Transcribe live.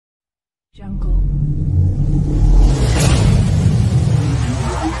Jungle.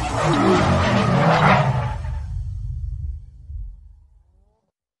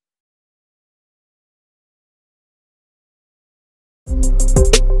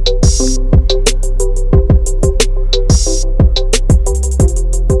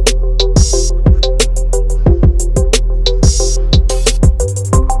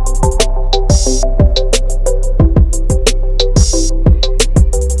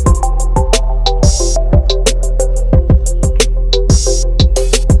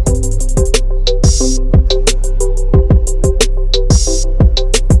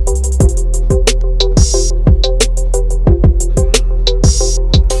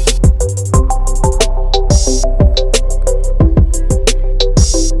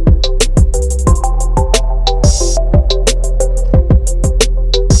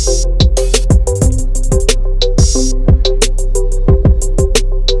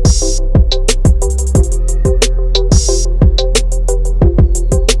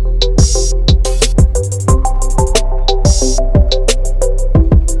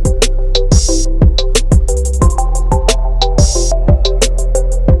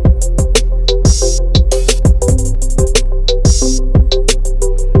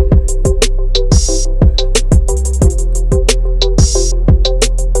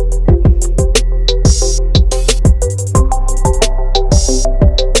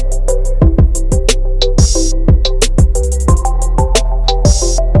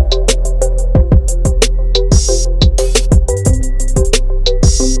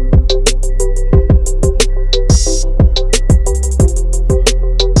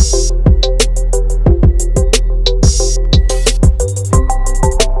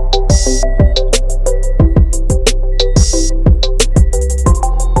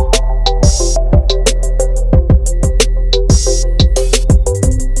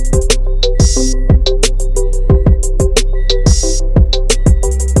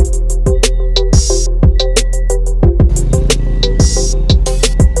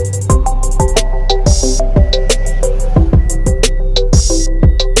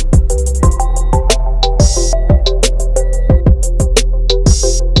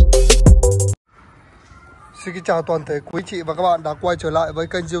 Xin chào toàn thể quý chị và các bạn đã quay trở lại với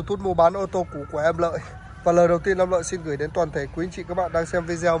kênh YouTube mua bán ô tô cũ của em Lợi. Và lời đầu tiên em Lợi xin gửi đến toàn thể quý chị các bạn đang xem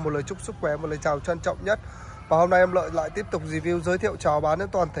video một lời chúc sức khỏe, một lời chào trân trọng nhất. Và hôm nay em Lợi lại tiếp tục review giới thiệu chào bán đến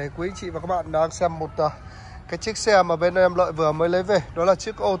toàn thể quý chị và các bạn đang xem một cái chiếc xe mà bên em Lợi vừa mới lấy về. Đó là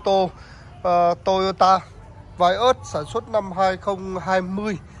chiếc ô tô Toyota Vios sản xuất năm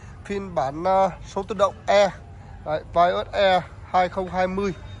 2020, phiên bản số tự động E. Đấy, Vios E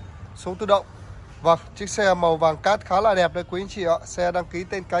 2020 số tự động. Vâng, chiếc xe màu vàng cát khá là đẹp đấy quý anh chị ạ. Xe đăng ký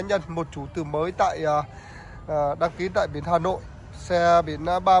tên cá nhân, một chủ từ mới tại đăng ký tại biển Hà Nội. Xe biển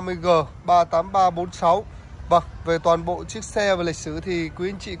 30G 38346. Vâng, về toàn bộ chiếc xe và lịch sử thì quý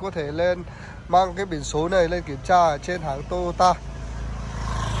anh chị có thể lên mang cái biển số này lên kiểm tra ở trên hãng Toyota.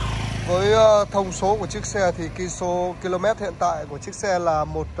 Với thông số của chiếc xe thì số km hiện tại của chiếc xe là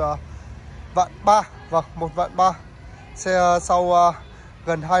 1.300.000. Vâng, 1.300.000. Xe sau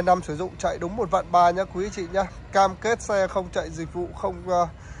gần 2 năm sử dụng chạy đúng 1.300.000 nhé quý chị nhé. Cam kết xe không chạy dịch vụ, không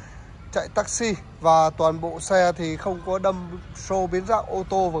chạy taxi. Và toàn bộ xe thì không có đâm xô biến dạng ô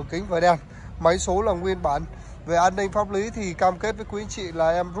tô và kính và đèn. Máy số là nguyên bản. Về an ninh pháp lý thì cam kết với quý chị là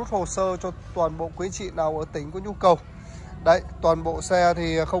em rút hồ sơ cho toàn bộ quý chị nào ở tỉnh có nhu cầu. Đấy, toàn bộ xe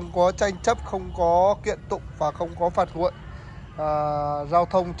thì không có tranh chấp, không có kiện tụng và không có phạt nguội giao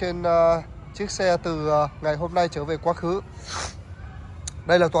thông trên chiếc xe từ ngày hôm nay trở về quá khứ.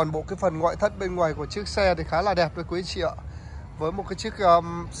 Đây là toàn bộ cái phần ngoại thất bên ngoài của chiếc xe thì khá là đẹp với quý chị ạ. Với một cái chiếc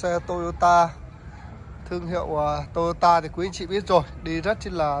xe Toyota, thương hiệu Toyota thì quý anh chị biết rồi, đi rất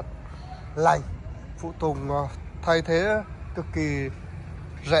là lành, phụ tùng thay thế cực kỳ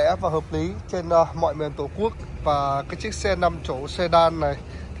rẻ và hợp lý trên mọi miền Tổ quốc. Và cái chiếc xe 5 chỗ sedan này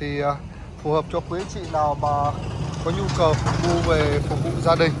thì phù hợp cho quý anh chị nào mà có nhu cầu mua về phục vụ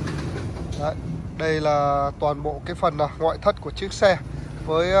gia đình. Đấy, đây là toàn bộ cái phần ngoại thất của chiếc xe.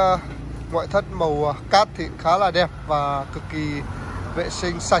 Với ngoại thất màu cát thì khá là đẹp và cực kỳ vệ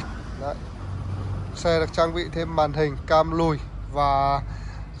sinh sạch. Đấy. Xe được trang bị thêm màn hình cam lùi và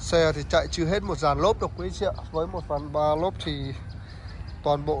xe thì chạy chưa hết một dàn lốp đâu quý chị ạ. Với một dàn 3 lốp thì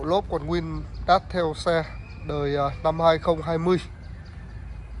toàn bộ lốp còn nguyên đát theo xe đời năm 2020.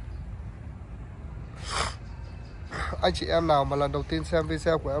 Anh chị em nào mà lần đầu tiên xem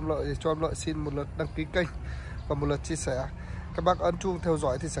video của em Lợi thì cho em Lợi xin một lượt đăng ký kênh và một lượt chia sẻ. Các bác ấn chuông theo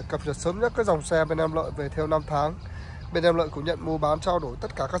dõi thì sẽ cập nhật sớm nhất các dòng xe bên em Lợi về theo năm tháng. Bên em Lợi cũng nhận mua bán trao đổi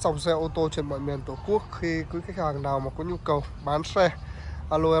tất cả các dòng xe ô tô trên mọi miền Tổ quốc. Khi quý khách hàng nào mà có nhu cầu bán xe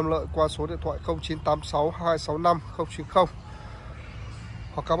alo em Lợi qua số điện thoại 0986 265 090.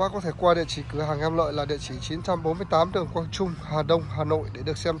 Hoặc các bác có thể qua địa chỉ cửa hàng em Lợi là địa chỉ 948 đường Quang Trung, Hà Đông, Hà Nội để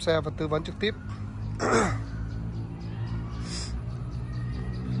được xem xe và tư vấn trực tiếp.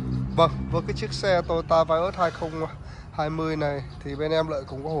 Vâng, với cái chiếc xe Toyota Vios 2020 này thì bên em Lợi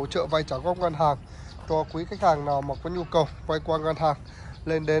cũng có hỗ trợ vay trả góp ngân hàng cho quý khách hàng nào mà có nhu cầu vay qua ngân hàng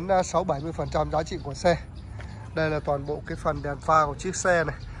lên đến 60-70% giá trị của xe. Đây là toàn bộ cái phần đèn pha của chiếc xe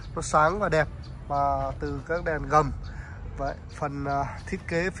này, nó sáng và đẹp, và từ các đèn gầm. Vậy, phần thiết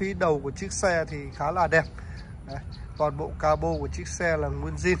kế phía đầu của chiếc xe thì khá là đẹp. Đấy, toàn bộ cabo của chiếc xe là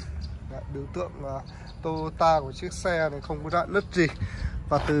nguyên zin. Đấy, biểu tượng Toyota của chiếc xe này không có rạn nứt gì.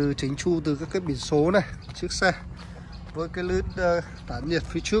 Và từ chỉnh chu từ các cái biển số này của chiếc xe, với cái lưới tản nhiệt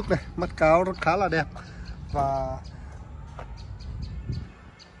phía trước này, mắt cáo nó khá là đẹp. Và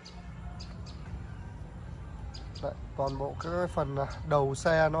đấy, toàn bộ cái phần đầu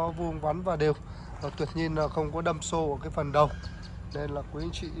xe nó vuông vắn và đều, và tuyệt nhiên là không có đâm xô ở cái phần đầu, nên là quý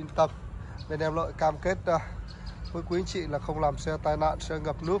anh chị yên tâm. Bên em Lợi cam kết với quý anh chị là không làm xe tai nạn, xe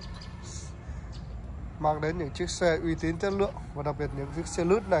ngập nước, mang đến những chiếc xe uy tín chất lượng. Và đặc biệt những chiếc xe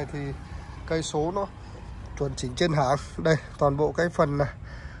lướt này thì cây số nó chuẩn chỉnh trên hãng. Đây, toàn bộ cái phần này,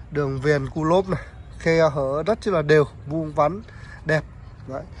 đường viền cu lốp này, khe hở rất là đều, vuông vắn, đẹp.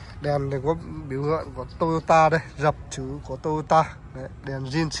 Đấy, đèn này có biểu hiện của Toyota đây, dập chữ của Toyota. Đấy, đèn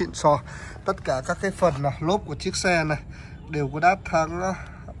zin xịn sò. Tất cả các cái phần lốp của chiếc xe này đều có đát tháng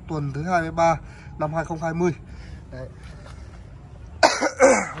tuần thứ 23 năm 2020. Đấy.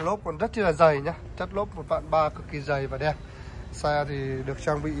 Lốp còn rất là dày nhá, chất lốp 1.3 cực kỳ dày và đẹp. Xe thì được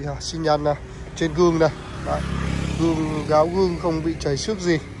trang bị xi nhan trên gương này. Đấy, gương gáo gương không bị chảy xước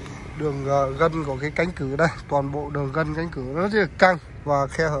gì. Đường gân của cái cánh cửa đây, toàn bộ đường gân cánh cửa rất là căng và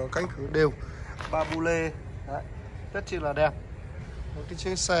khe hở cánh cửa đều, ba bu lê. Đấy, rất là đẹp. Một cái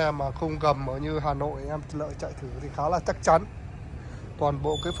chiếc xe mà khung gầm ở như Hà Nội em Lợi chạy thử thì khá là chắc chắn. Toàn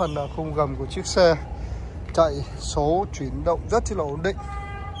bộ cái phần khung gầm của chiếc xe chạy số chuyển động rất là ổn định.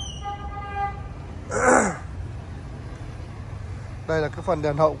 Đây là cái phần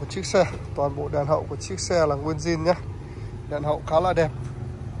đèn hậu của chiếc xe. Toàn bộ đèn hậu của chiếc xe là nguyên zin nhé. Đèn hậu khá là đẹp.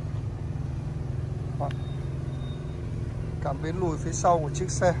 Cảm biến lùi phía sau của chiếc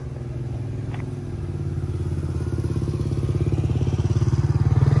xe.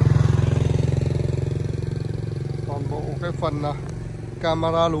 Toàn bộ cái phần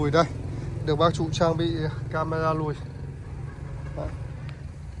camera lùi đây, được bác chủ trang bị camera lùi. Đấy.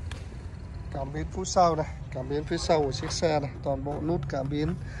 Cảm biến phía sau này, cảm biến phía sau của chiếc xe này, toàn bộ nút cảm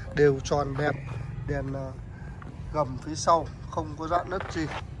biến đều tròn đẹp. Đèn gầm phía sau không có rạn nứt gì.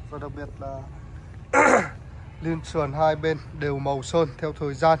 Và đặc biệt là liên sườn hai bên đều màu sơn theo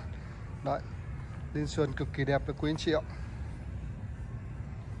thời gian. Đấy, liên sườn cực kỳ đẹp với quý anh chị ạ.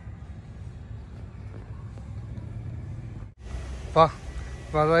 Vâng,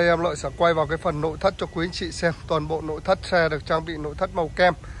 và đây em Lợi sẽ quay vào cái phần nội thất cho quý anh chị xem. Toàn bộ nội thất xe được trang bị nội thất màu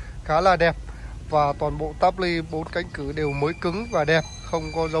kem khá là đẹp. Và toàn bộ táp ly 4 cánh cửa đều mới cứng và đẹp, không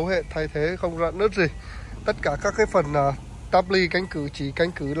có dấu hiệu thay thế, không rạn nứt gì. Tất cả các cái phần táp ly cánh cửa, chỉ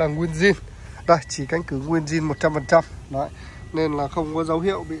cánh cửa là nguyên zin. Đây, chỉ cánh cửa nguyên zin 100%. Đấy, nên là không có dấu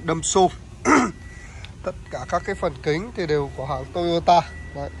hiệu bị đâm xô. Tất cả các cái phần kính thì đều của hãng Toyota.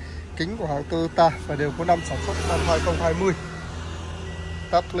 Đấy, kính của hãng Toyota và đều có năm sản xuất năm 2020.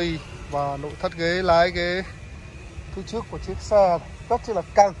 Táp ly và nội thất ghế lái, ghế phía trước của chiếc xe rất là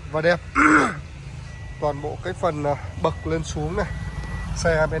căng và đẹp. Toàn bộ cái phần bậc lên xuống này,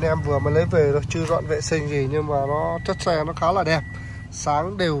 xe bên em vừa mới lấy về rồi, chưa dọn vệ sinh gì, nhưng mà nó chất xe nó khá là đẹp,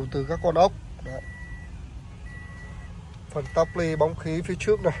 sáng đều từ các con ốc. Đấy. Phần táp ly bóng khí phía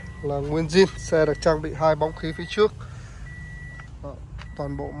trước này là nguyên zin, xe được trang bị 2 bóng khí phía trước. Đó.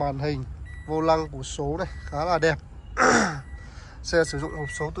 Toàn bộ màn hình, vô lăng của số này khá là đẹp. Xe sử dụng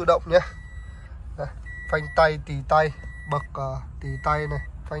hộp số tự động nhé. Đây, phanh tay, tì tay, bậc tì tay này,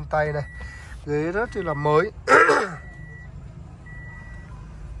 phanh tay này, ghế rất là mới.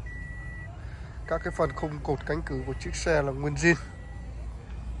 Các cái phần khung cột cánh cửa của chiếc xe là nguyên zin.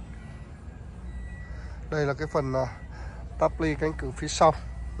 Đây là cái phần táp ly cánh cửa phía sau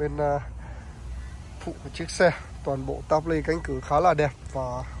bên phụ của chiếc xe. Toàn bộ táp ly cánh cửa khá là đẹp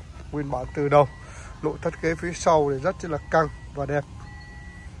và nguyên bản từ đầu. Nội thất ghế phía sau thì rất là căng và đẹp.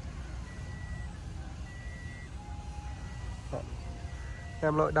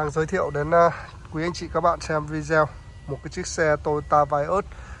 Em Lợi đang giới thiệu đến quý anh chị các bạn xem video một cái chiếc xe Toyota Vios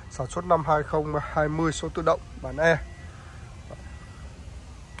sản xuất năm 2020 số tự động bản E.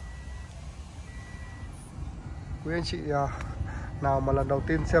 Quý anh chị nào mà lần đầu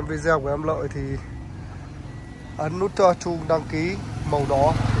tiên xem video của em Lợi thì ấn nút chuông đăng ký màu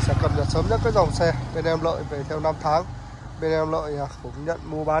đỏ thì sẽ cập nhật sớm nhất các dòng xe bên em Lợi về theo năm tháng. Bên em Lợi cũng nhận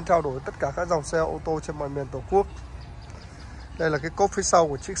mua bán trao đổi tất cả các dòng xe ô tô trên mọi miền Tổ quốc. Đây là cái cốp phía sau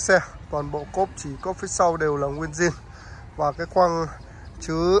của chiếc xe, toàn bộ cốp chỉ cốp phía sau đều là nguyên zin. Và cái khoang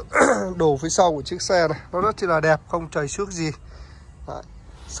chứa đồ phía sau của chiếc xe này nó rất là đẹp, không chảy xước gì. Đấy,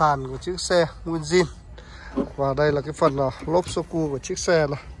 sàn của chiếc xe nguyên zin. Và đây là cái phần lốp sô cu của chiếc xe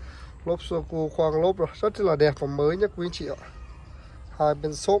này. Lốp sô cu, khoang lốp rồi rất là đẹp và mới nhé quý anh chị ạ. Hai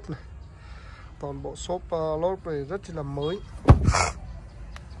bên xốp này, toàn bộ xốp lốp này rất là mới.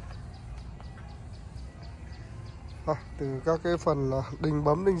 Từ các cái phần đinh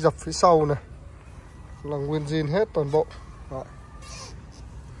bấm đinh dập phía sau này là nguyên zin hết toàn bộ.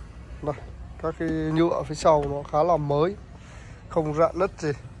 Đây, các cái nhựa phía sau nó khá là mới, không rạn nứt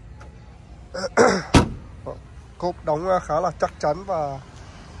gì. Cốp đóng khá là chắc chắn và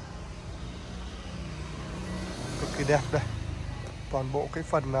cực kỳ đẹp đây. Toàn bộ cái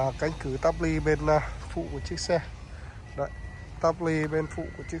phần cánh cửa táp ly bên phụ của chiếc xe. Đấy, táp ly bên phụ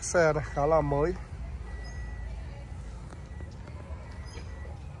của chiếc xe này khá là mới.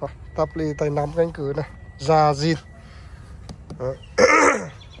 Táp ly tay nắm cánh cửa này da zin.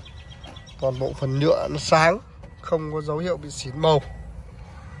 Toàn bộ phần nhựa nó sáng, không có dấu hiệu bị xỉn màu.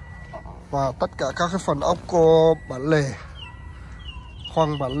 Và tất cả các cái phần ốc có bản lề,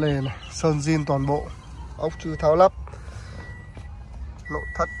 khoang bản lề này sơn zin toàn bộ, ốc chưa tháo lắp. Nội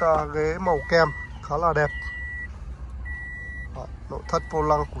thất ghế màu kem khá là đẹp. Nội thất vô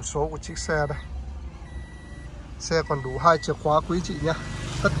lăng củ số của chiếc xe đây. Xe còn đủ 2 chìa khóa quý chị nhé.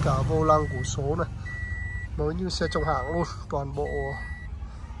 Tất cả vô lăng củ số này mới như xe trong hãng luôn. Toàn bộ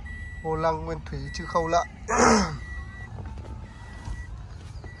vô lăng nguyên thủy chứ khâu lại.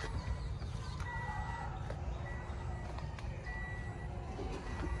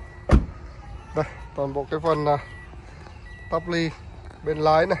 Đây, toàn bộ cái phần táp ly bên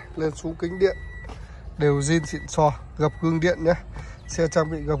lái này lên xuống kính điện đều zin xịn sò, gập gương điện nhé. Xe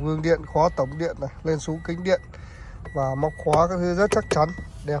trang bị gập gương điện, khóa tổng điện này, lên xuống kính điện và móc khóa các thứ rất chắc chắn,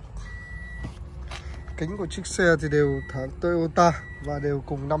 đẹp. Kính của chiếc xe thì đều hãng Toyota và đều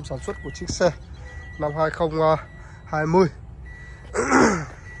cùng năm sản xuất của chiếc xe, năm 2020.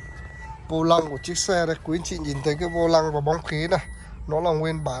 Vô lăng của chiếc xe đây, quý anh chị nhìn thấy cái vô lăng và bóng khí này, nó là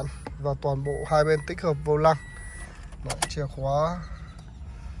nguyên bản và toàn bộ hai bên tích hợp vô lăng. Đấy, chìa khóa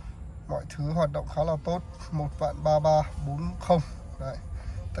mọi thứ hoạt động khá là tốt, 1.3340. Đấy,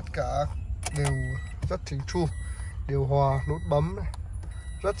 tất cả đều rất chỉnh chu, điều hòa, nút bấm này,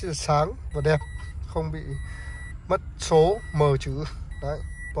 rất là sáng và đẹp, không bị mất số mờ chữ. Đấy,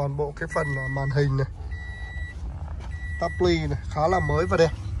 toàn bộ cái phần màn hình này, táp ly này khá là mới và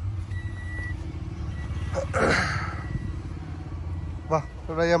đẹp. Vâng,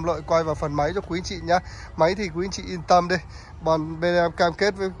 đây em Lợi quay vào phần máy cho quý anh chị nhá. Máy thì quý anh chị yên tâm đi. Bọn bên em cam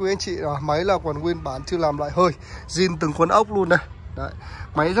kết với quý anh chị là máy là còn nguyên bản, chưa làm lại hơi, zin từng con ốc luôn đây. Đấy,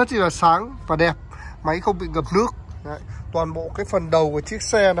 máy rất là sáng và đẹp, máy không bị ngập nước. Đấy, toàn bộ cái phần đầu của chiếc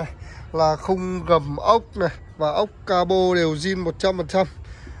xe này là khung gầm ốc này và ốc cabo đều zin 100%.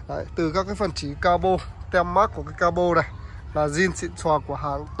 Đấy, từ các cái phần chỉ cabo, tem mác của cái cabo này là zin xịn xò của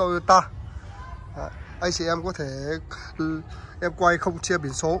hãng Toyota. Đấy, anh chị em có thể em quay không chia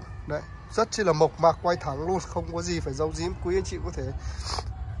biển số. Đấy, rất chi là mộc mạc, quay thẳng luôn, không có gì phải giấu giếm. Quý anh chị có thể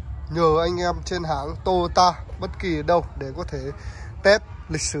nhờ anh em trên hãng Toyota bất kỳ ở đâu để có thể test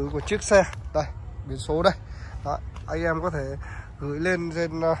lịch sử của chiếc xe. Đây, biển số đây. Đấy, anh em có thể gửi lên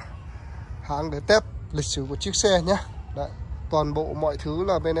trên hãng để test lịch sử của chiếc xe nhé. Đấy, toàn bộ mọi thứ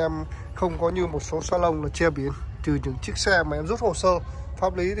là bên em không có như một số salon là che biển, trừ những chiếc xe mà em rút hồ sơ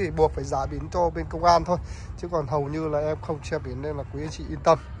pháp lý thì buộc phải giả biển cho bên công an thôi, chứ còn hầu như là em không che biển, nên là quý anh chị yên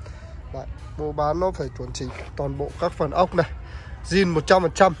tâm. Đấy, mua bán nó phải chuẩn chỉnh. Toàn bộ các phần ốc này zin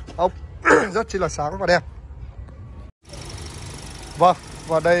 100%, ốc rất chi là sáng và đẹp. Vâng,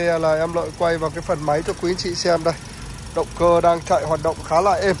 và đây là em Lợi quay vào cái phần máy cho quý anh chị xem đây. Động cơ đang chạy hoạt động khá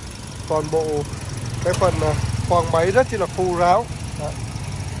là êm. Toàn bộ cái phần khoang máy rất chi là khô ráo. Đấy,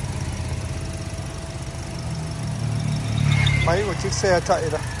 máy của chiếc xe chạy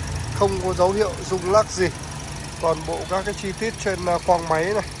này không có dấu hiệu rung lắc gì. Toàn bộ các cái chi tiết trên khoang máy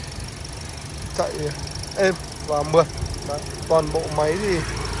này chạy êm và mượt. Đấy, toàn bộ máy thì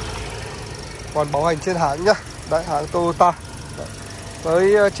còn bảo hành trên hãng nhá. Đấy, hãng Toyota. Đấy,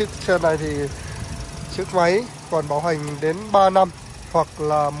 với chiếc xe này thì chiếc máy còn bảo hành đến 3 năm hoặc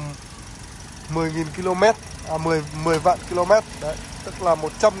là 10.000 km, 10 vạn km. Đấy, tức là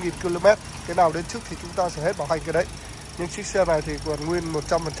 100.000 km. Cái nào đến trước thì chúng ta sẽ hết bảo hành cái đấy. Nhưng chiếc xe này thì còn nguyên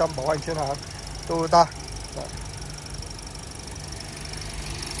 100% bảo hành trên hãng Toyota. Đấy.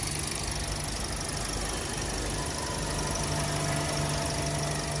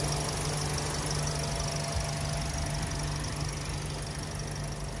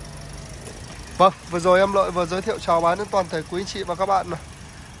 Vâng, vừa rồi em Lợi vừa giới thiệu chào bán đến toàn thể quý anh chị và các bạn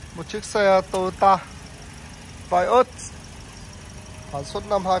một chiếc xe Toyota Vios sản xuất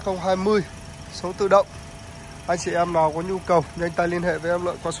năm 2020, số tự động. Anh chị em nào có nhu cầu nhanh tay liên hệ với em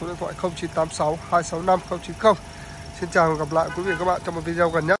Lợi qua số điện thoại 0986 265 090. Xin chào và gặp lại quý vị và các bạn trong một video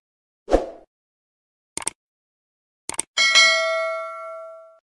gần nhất.